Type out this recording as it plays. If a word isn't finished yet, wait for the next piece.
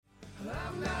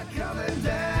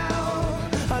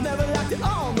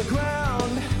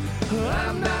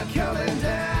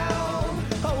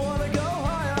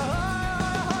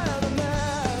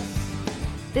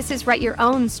This is Write Your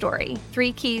Own Story,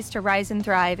 3 Keys to Rise and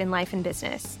Thrive in Life and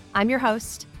Business. I'm your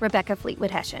host, Rebecca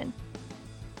Fleetwood-Hession.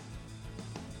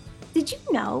 Did you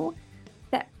know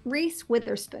that Reese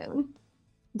Witherspoon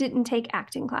didn't take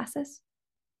acting classes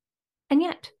and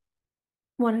yet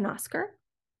won an Oscar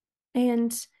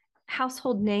and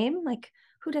household name? Like,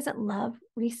 who doesn't love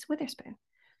Reese Witherspoon?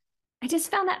 I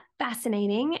just found that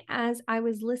fascinating as I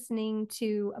was listening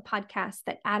to a podcast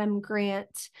that Adam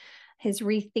Grant, his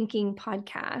Rethinking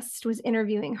podcast, was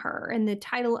interviewing her. And the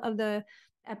title of the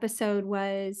episode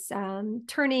was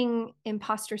Turning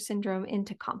Imposter Syndrome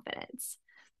into Confidence.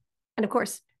 And of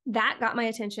course, that got my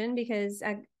attention because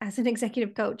as an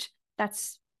executive coach,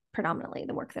 that's predominantly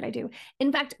the work that I do.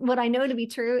 In fact, what I know to be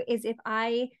true is if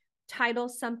I title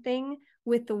something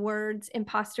with the words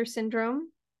imposter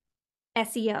syndrome,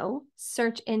 SEO,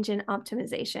 search engine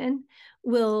optimization,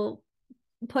 will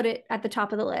put it at the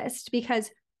top of the list because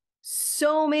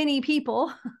so many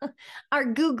people are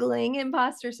Googling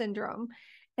imposter syndrome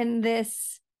and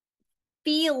this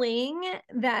feeling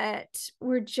that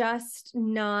we're just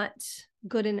not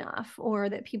good enough or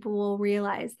that people will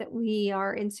realize that we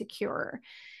are insecure.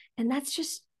 And that's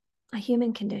just a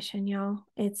human condition, y'all.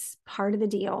 It's part of the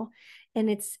deal.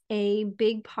 And it's a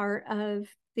big part of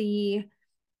the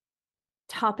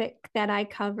topic that I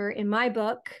cover in my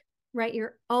book, Write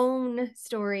Your Own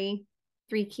Story,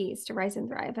 3 Keys to Rise and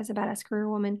Thrive as a Badass Career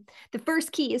Woman. The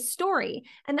first key is story.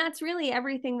 And that's really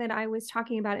everything that I was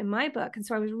talking about in my book. And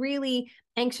so I was really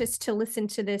anxious to listen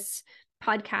to this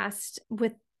podcast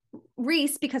with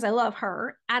Reese because I love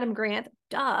her. Adam Grant,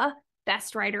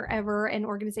 best writer ever and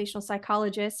organizational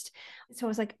psychologist. So I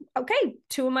was like, okay,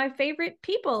 2 of my favorite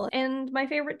people and my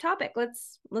favorite topic.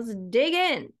 Let's dig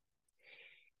in.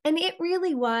 And it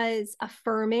really was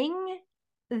affirming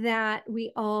that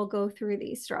we all go through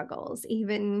these struggles,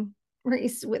 even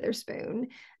Reese Witherspoon.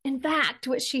 In fact,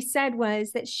 what she said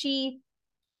was that she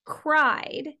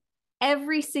cried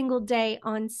every single day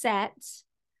on set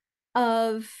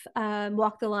of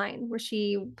Walk the Line, where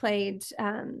she played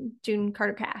June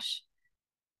Carter Cash.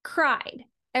 Cried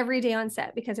every day on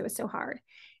set because it was so hard.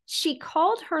 She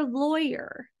called her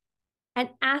lawyer and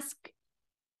asked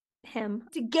him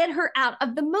to get her out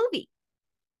of the movie.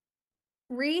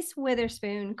 Reese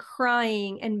Witherspoon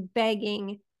crying and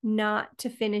begging not to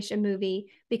finish a movie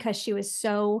because she was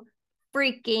so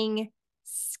freaking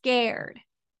scared.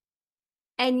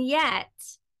 And yet,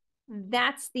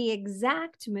 that's the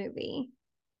exact movie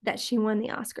that she won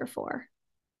the Oscar for,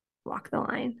 Walk the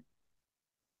Line.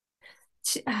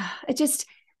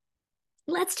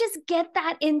 Let's just get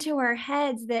that into our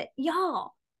heads that,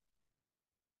 y'all,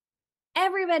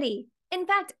 everybody, in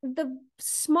fact, the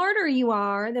smarter you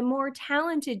are, the more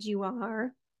talented you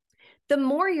are, the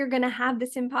more you're going to have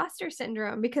this imposter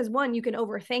syndrome because 1, you can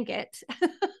overthink it.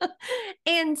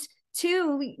 And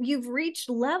 2, you've reached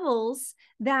levels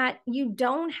that you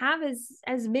don't have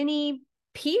as many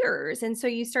peers. And so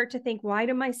you start to think, why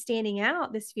am I standing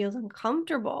out? This feels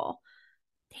uncomfortable.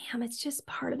 Damn, it's just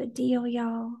part of the deal,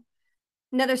 y'all.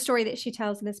 Another story that she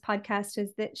tells in this podcast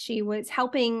is that she was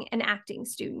helping an acting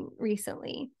student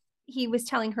recently. He was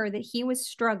telling her that he was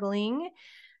struggling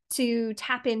to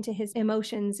tap into his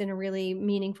emotions in a really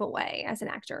meaningful way as an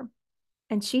actor.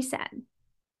 And she said,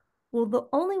 well, the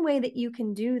only way that you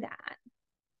can do that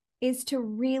is to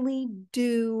really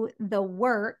do the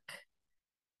work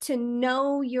to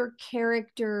know your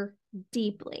character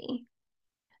deeply.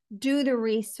 Do the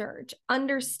research,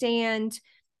 understand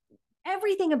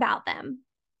everything about them,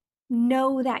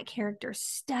 know that character,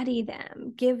 study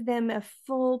them, give them a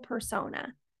full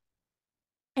persona.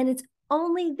 And it's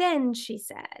only then, she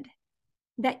said,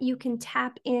 that you can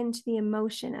tap into the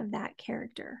emotion of that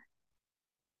character.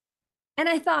 And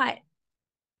I thought,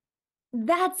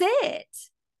 that's it.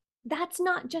 That's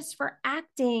not just for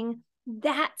acting,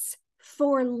 that's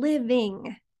for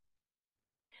living.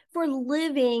 For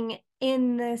living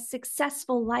in the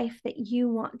successful life that you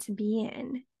want to be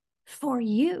in. For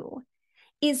you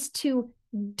is to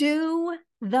do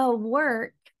the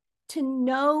work to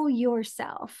know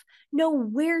yourself, know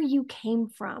where you came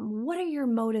from, what are your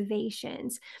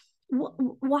motivations,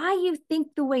 why you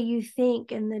think the way you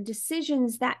think, and the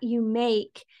decisions that you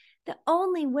make. The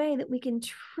only way that we can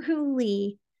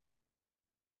truly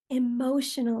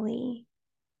emotionally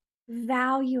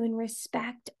value and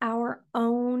respect our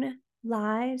own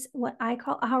lives, what I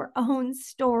call our own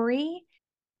story,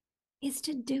 is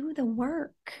to do the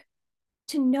work,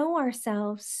 to know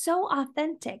ourselves so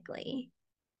authentically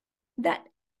that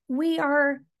we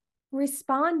are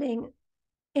responding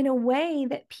in a way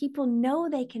that people know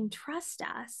they can trust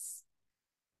us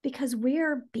because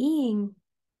we're being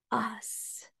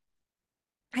us.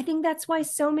 I think that's why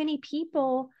so many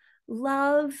people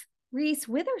love Reese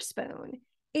Witherspoon,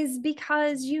 is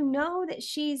because you know that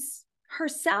she's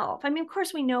herself. I mean, of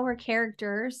course, we know her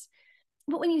characters,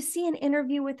 but when you see an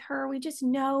interview with her, we just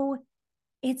know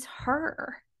it's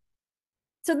her.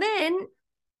 So then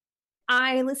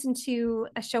I listened to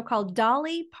a show called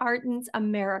Dolly Parton's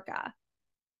America.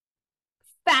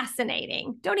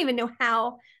 Fascinating. Don't even know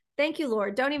how. Thank you,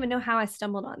 Lord. Don't even know how I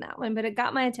stumbled on that one, but it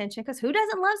got my attention because who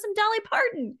doesn't love some Dolly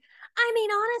Parton? I mean,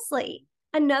 honestly,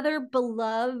 another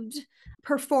beloved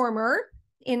performer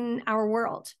in our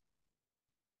world.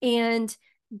 And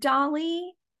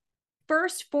Dolly,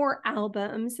 first four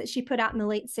albums that she put out in the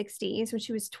late 60s when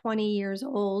she was 20 years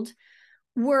old,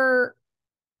 were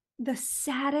the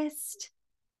saddest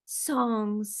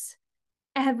songs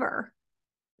ever.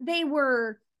 They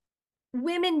were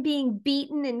women being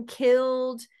beaten and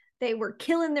killed. They were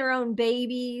killing their own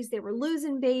babies. They were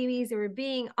losing babies. They were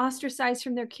being ostracized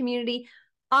from their community.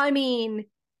 I mean,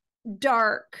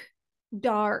 dark,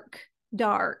 dark,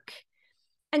 dark.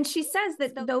 And she says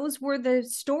that those were the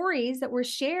stories that were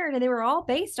shared, and they were all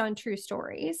based on true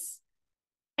stories.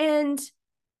 And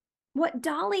what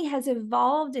Dolly has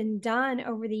evolved and done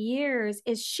over the years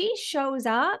is she shows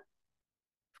up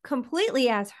completely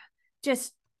as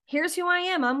just, here's who I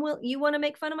am. You want to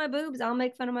make fun of my boobs, I'll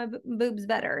make fun of my boobs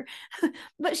better.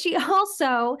 But she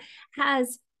also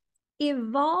has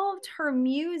evolved her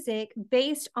music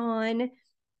based on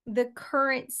the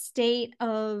current state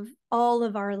of all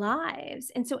of our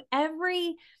lives. And so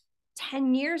every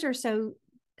 10 years or so,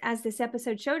 as this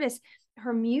episode showed us,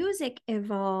 her music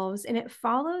evolves and it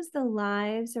follows the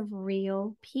lives of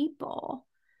real people.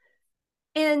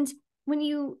 And when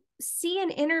you see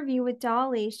an interview with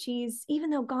Dolly, she's,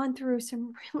 even though gone through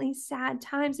some really sad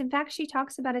times, in fact, she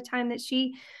talks about a time that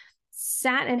she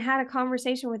sat and had a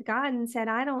conversation with God and said,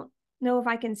 I don't know if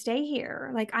I can stay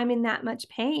here. Like, I'm in that much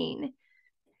pain.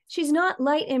 She's not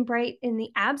light and bright in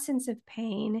the absence of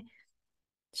pain.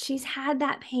 She's had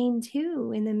that pain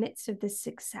too in the midst of the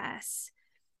success.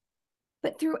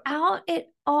 But throughout it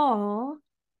all,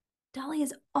 Dolly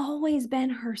has always been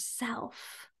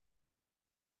herself.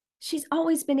 She's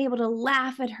always been able to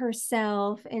laugh at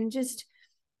herself and just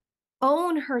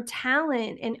own her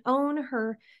talent and own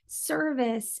her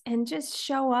service and just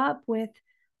show up with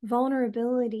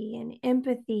vulnerability and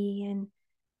empathy. And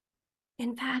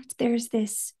in fact, there's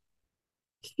this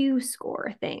Q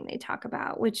score thing they talk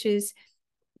about, which is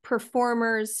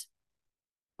performers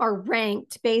are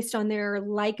ranked based on their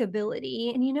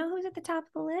likability. And you know who's at the top of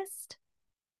the list?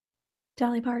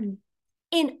 Dolly Parton.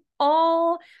 In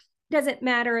all, doesn't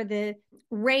matter the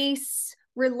race,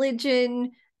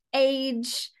 religion,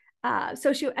 age,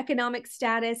 socioeconomic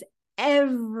status,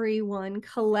 everyone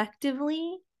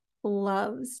collectively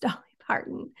loves Dolly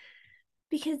Parton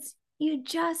because you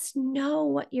just know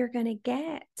what you're going to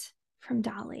get from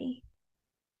Dolly.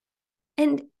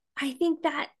 And I think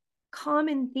that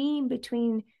common theme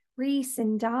between Reese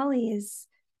and Dolly is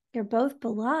they're both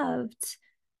beloved.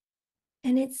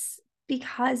 And it's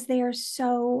because they are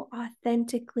so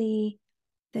authentically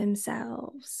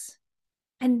themselves.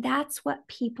 And that's what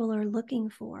people are looking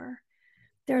for.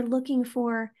 They're looking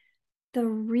for the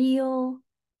real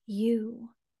you,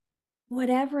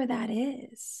 whatever that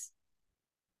is.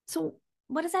 So,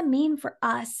 what does that mean for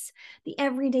us, the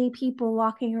everyday people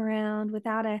walking around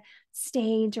without a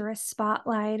stage or a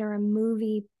spotlight or a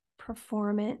movie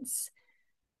performance?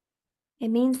 It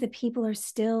means that people are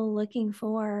still looking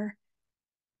for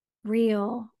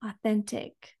real,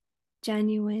 authentic,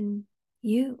 genuine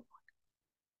you.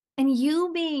 And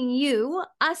you being you,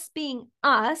 us being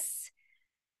us,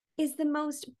 is the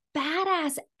most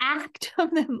badass act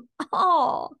of them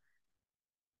all.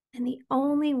 And the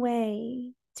only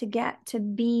way to get to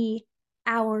be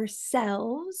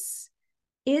ourselves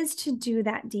is to do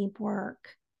that deep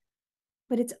work.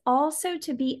 But it's also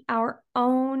to be our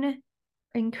own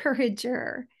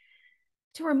encourager,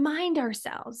 to remind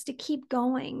ourselves to keep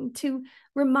going, to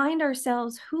remind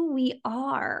ourselves who we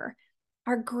are,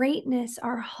 our greatness,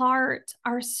 our heart,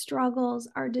 our struggles,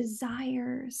 our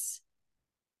desires.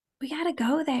 We got to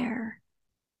go there.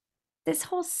 This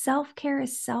whole self-care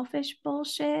is selfish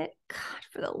bullshit. God,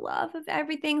 for the love of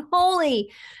everything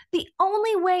holy, the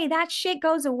only way that shit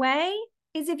goes away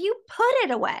is if you put it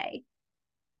away.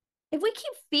 If we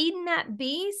keep feeding that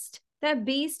beast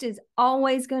is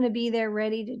always going to be there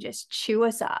ready to just chew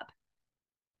us up.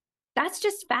 That's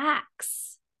just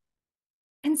facts.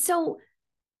 And so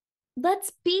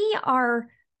let's be our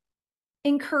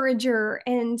encourager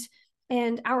and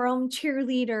our own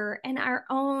cheerleader and our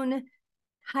own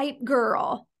hype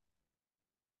girl.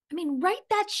 I mean, write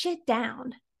that shit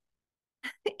down.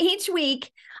 Each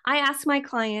week, I ask my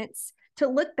clients to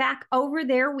look back over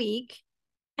their week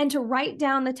and to write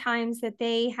down the times that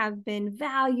they have been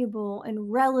valuable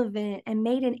and relevant and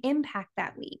made an impact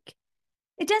that week.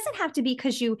 It doesn't have to be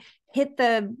because you hit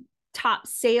the top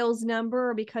sales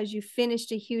number or because you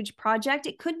finished a huge project.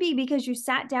 It could be because you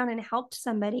sat down and helped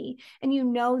somebody and you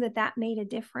know that that made a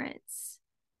difference.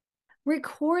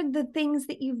 Record the things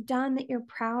that you've done that you're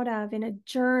proud of in a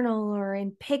journal or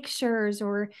in pictures,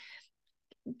 or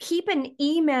keep an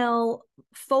email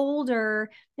folder.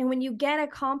 And when you get a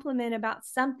compliment about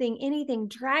something, anything,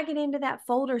 drag it into that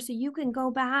folder so you can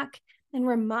go back and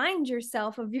remind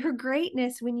yourself of your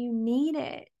greatness when you need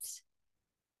it.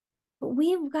 But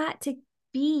we've got to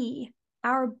be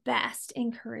our best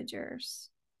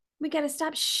encouragers. We got to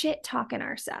stop shit talking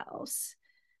ourselves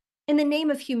in the name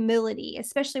of humility,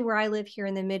 especially where I live here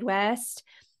in the Midwest.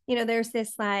 You know, there's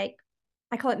this, like,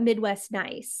 I call it Midwest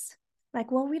nice. Like,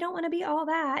 well, we don't want to be all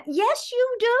that. Yes,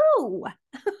 you do.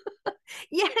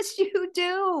 Yes, you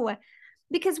do.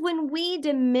 Because when we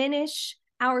diminish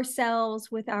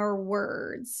ourselves with our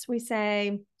words, we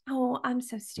say, oh, I'm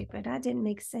so stupid. That didn't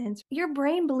make sense. Your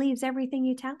brain believes everything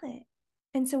you tell it.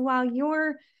 And so while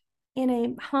you're in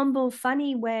a humble,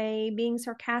 funny way being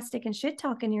sarcastic and shit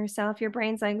talking yourself, your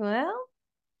brain's like, well,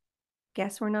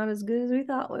 guess we're not as good as we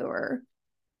thought we were.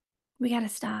 We got to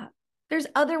stop. There's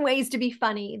other ways to be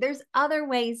funny. There's other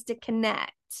ways to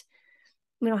connect.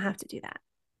 We don't have to do that.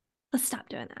 Let's stop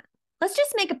doing that. Let's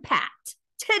just make a pact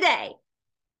today.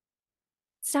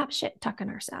 Stop shit talking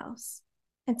ourselves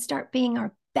and start being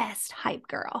our best hype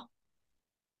girl.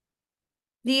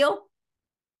 Deal?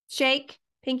 Shake,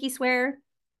 pinky swear,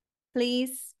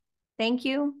 please. Thank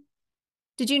you.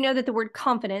 Did you know that the word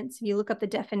confidence, if you look up the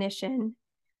definition,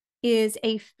 is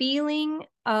a feeling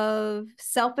of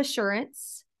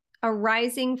self-assurance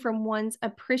arising from one's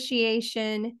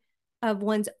appreciation of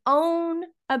one's own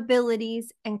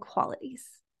abilities and qualities.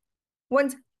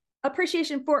 One's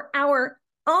appreciation for our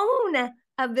own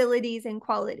abilities and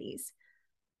qualities.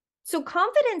 So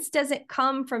confidence doesn't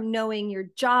come from knowing your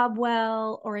job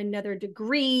well, or another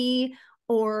degree,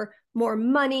 or more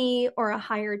money, or a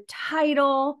higher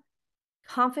title.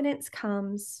 Confidence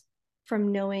comes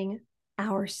from knowing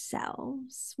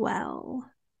ourselves well.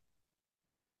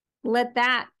 Let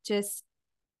that just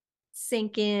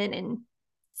sink in and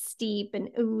steep and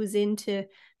ooze into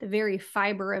the very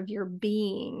fiber of your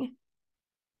being.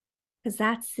 Because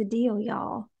that's the deal,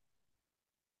 y'all.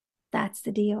 That's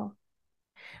the deal.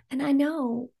 And I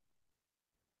know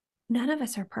none of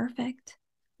us are perfect.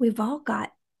 We've all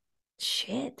got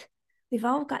shit. We've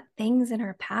all got things in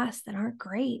our past that aren't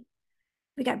great.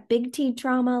 We got big T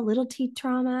trauma, little T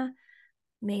trauma.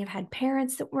 May have had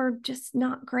parents that were just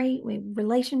not great. We have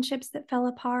relationships that fell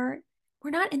apart. We're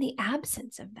not in the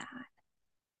absence of that.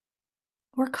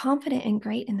 We're confident and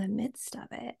great in the midst of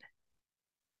it.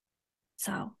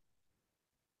 So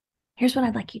here's what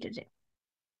I'd like you to do.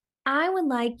 I would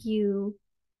like you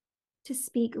to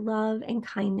speak love and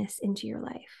kindness into your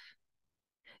life.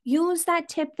 Use that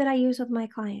tip that I use with my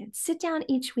clients. Sit down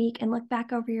each week and look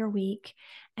back over your week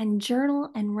and journal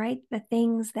and write the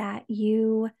things that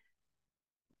you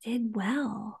did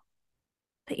well,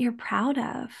 that you're proud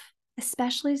of,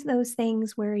 especially those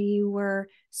things where you were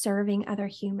serving other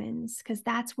humans, because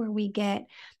that's where we get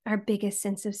our biggest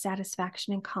sense of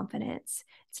satisfaction and confidence.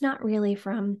 It's not really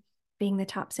from being the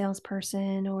top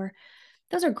salesperson, or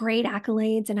those are great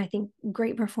accolades. And I think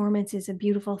great performance is a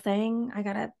beautiful thing. I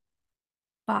got a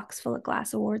box full of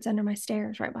glass awards under my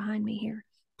stairs right behind me here.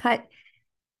 But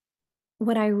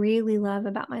what I really love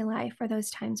about my life are those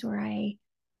times where I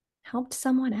helped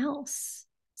someone else,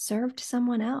 served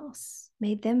someone else,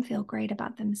 made them feel great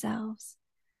about themselves.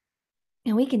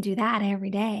 And we can do that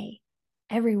every day,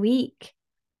 every week.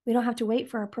 We don't have to wait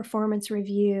for a performance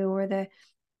review or the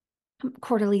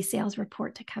quarterly sales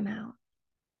report to come out.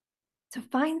 So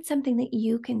find something that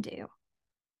you can do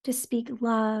to speak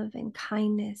love and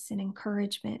kindness and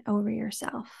encouragement over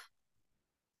yourself.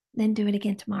 Then do it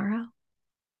again tomorrow,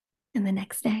 and the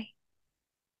next day,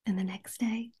 and the next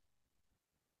day.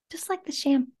 Just like the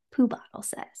shampoo bottle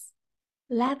says,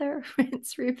 lather,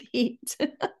 rinse, repeat.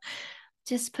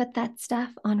 Just put that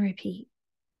stuff on repeat.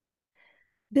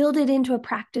 Build it into a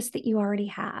practice that you already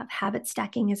have. Habit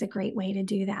stacking is a great way to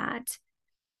do that.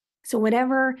 So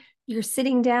whatever you're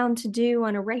sitting down to do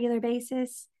on a regular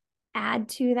basis, add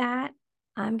to that,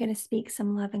 I'm going to speak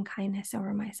some love and kindness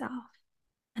over myself.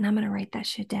 And I'm going to write that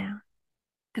shit down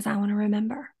because I want to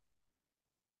remember.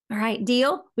 All right,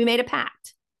 deal? We made a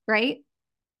pact, right?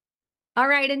 All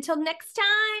right, until next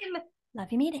time. Love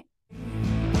you, meet it.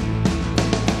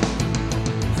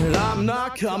 I'm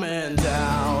not coming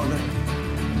down.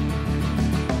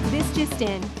 This just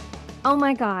in. Oh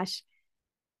my gosh.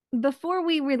 Before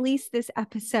we release this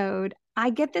episode, I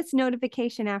get this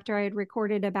notification after I had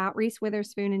recorded about Reese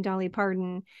Witherspoon and Dolly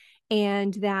Parton,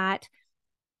 and that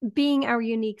being our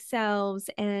unique selves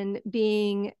and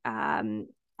being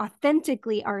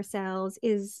authentically ourselves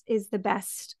is the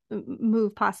best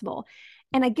move possible.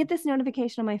 And I get this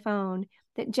notification on my phone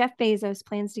that Jeff Bezos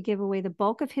plans to give away the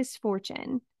bulk of his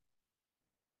fortune,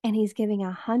 and he's giving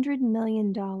 $100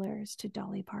 million to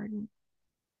Dolly Parton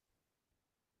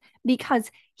because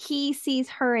he sees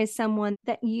her as someone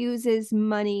that uses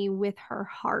money with her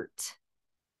heart.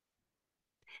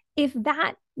 If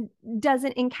that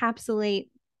doesn't encapsulate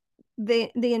the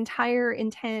entire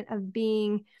intent of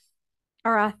being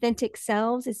our authentic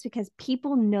selves, it's because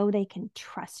people know they can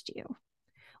trust you.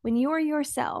 When you're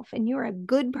yourself and you're a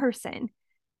good person,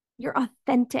 you're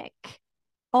authentic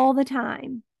all the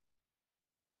time,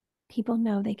 people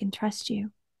know they can trust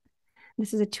you.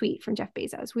 This is a tweet from Jeff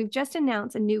Bezos. We've just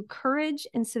announced a new Courage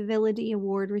and Civility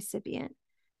Award recipient,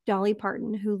 Dolly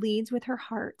Parton, who leads with her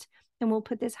heart, and will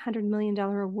put this $100 million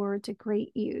award to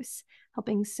great use,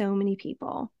 helping so many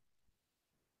people.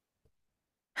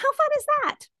 How fun is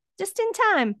that? Just in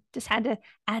time. Just had to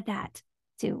add that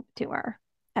to our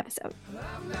episode.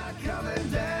 I'm not coming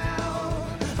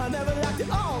down. I never liked it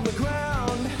on the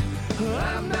ground.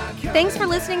 Thanks for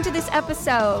listening to this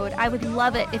episode. I would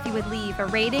love it if you would leave a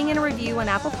rating and a review on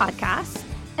Apple Podcasts,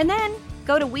 and then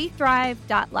go to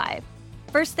wethrive.live.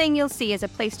 First thing you'll see is a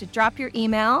place to drop your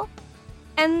email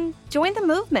and join the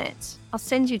movement. I'll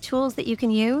send you tools that you can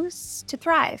use to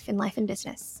thrive in life and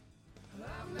business.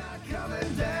 I'm not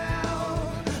coming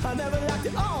down. I never liked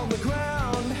it on the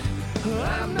ground.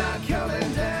 I'm not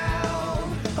coming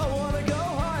down. I want to go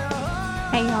higher.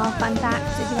 Hey y'all, fun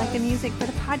fact, if you like the music for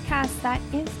the podcast, that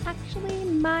is actually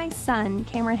my son,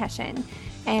 Cameron Hession.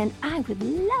 And I would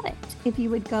love it if you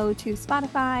would go to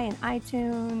Spotify and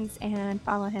iTunes and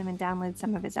follow him and download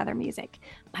some of his other music.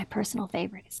 My personal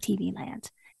favorite is TV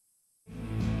Land.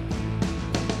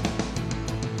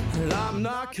 I'm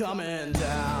not coming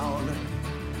down.